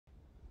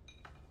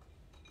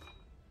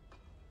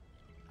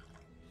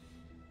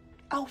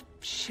Oh,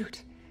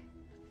 shoot.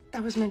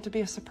 That was meant to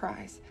be a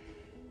surprise.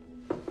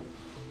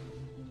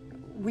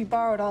 We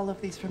borrowed all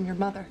of these from your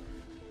mother.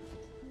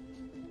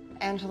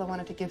 Angela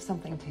wanted to give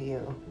something to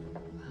you.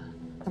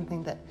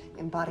 Something that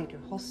embodied your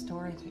whole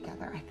story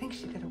together. I think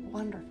she did a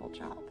wonderful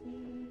job.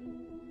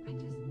 I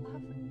just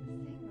love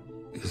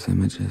seeing These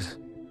images,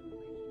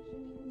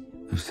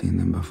 I've seen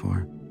them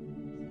before.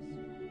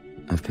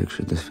 I've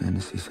pictured this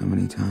fantasy so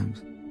many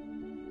times.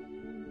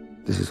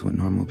 This is what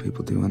normal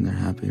people do when they're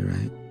happy,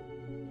 right?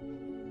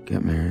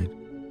 Get married,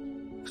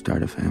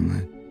 start a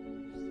family,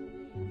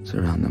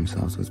 surround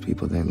themselves with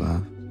people they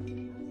love,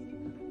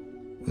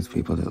 with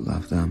people that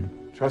love them.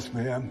 Trust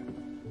me, Em.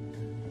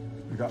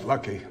 We got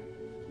lucky.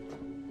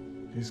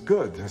 He's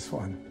good, this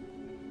one.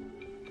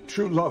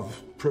 True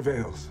love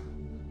prevails.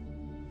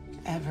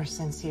 Ever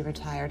since he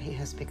retired, he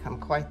has become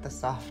quite the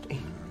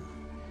softie.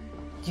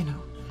 You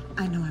know,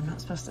 I know I'm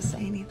not supposed to say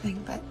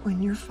anything, but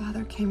when your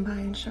father came by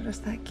and showed us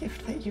that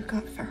gift that you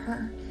got for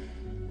her,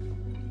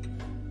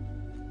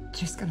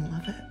 she's gonna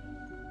love it.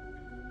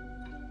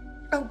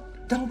 Oh,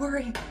 don't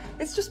worry.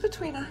 It's just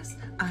between us.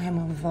 I am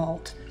a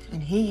vault,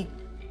 and he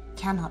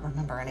cannot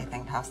remember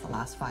anything past the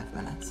last 5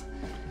 minutes.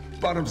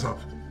 Bottoms up.